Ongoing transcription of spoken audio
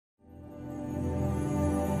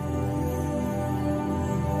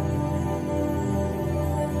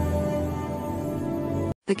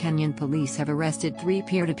The Kenyan police have arrested 3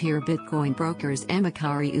 peer-to-peer Bitcoin brokers, Emma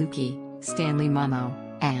Kariuki, Stanley Mumo,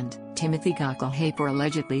 and Timothy Gachehe, for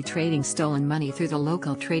allegedly trading stolen money through the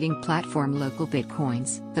local trading platform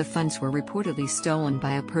LocalBitcoins. The funds were reportedly stolen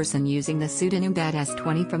by a person using the pseudonym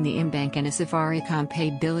Badass20 from the Mbank and a Safaricom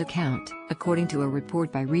Pay Bill account. According to a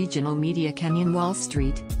report by regional media Kenyan Wall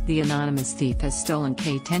Street, the anonymous thief has stolen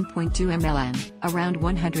K10.2 MLN, around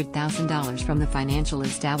 $100,000, from the financial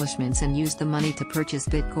establishments and used the money to purchase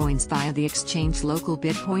bitcoins via the exchange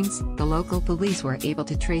LocalBitcoins. The local police were able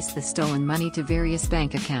to trace the stolen money to various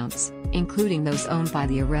bank accounts, including those owned by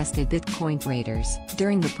the arrested Bitcoin traders.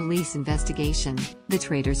 During the police investigation, the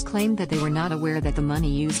traders claimed that they were not aware that the money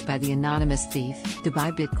used by the anonymous thief to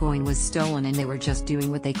buy Bitcoin was stolen, and they were just doing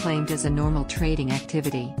what they claimed as a normal trading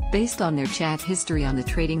activity. Based on their chat history on the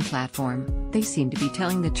trading platform, they seem to be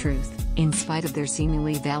telling the truth. In spite of their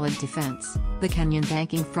seemingly valid defense, the Kenyan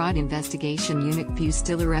Banking Fraud Investigation Unit PU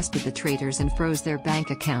still arrested the traders and froze their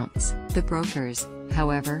bank accounts. The brokers,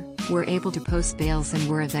 however, were able to post bails and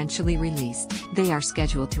were eventually released. They are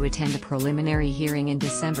scheduled to attend a preliminary hearing in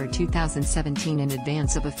December 2017 in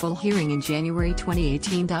advance of a full hearing in January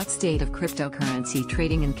 2018. State of cryptocurrency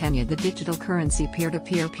trading in Kenya. The digital currency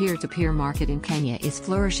peer-to-peer market in Kenya is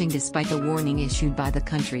flourishing despite the warning issued by the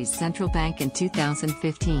country's central bank in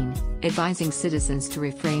 2015, advising citizens to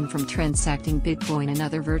refrain from transacting Bitcoin and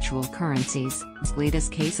other virtual currencies. This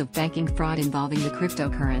latest case of banking fraud involving the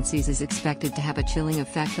cryptocurrencies is expected to have a chilling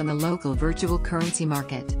effect on the local virtual currency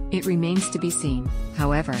market. It remains to be seen,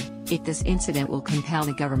 however, if this incident will compel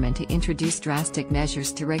the government to introduce drastic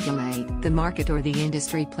measures to regulate the market, or the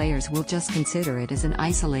industry players will just consider it as an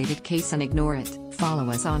isolated case and ignore it. Follow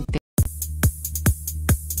us on Facebook.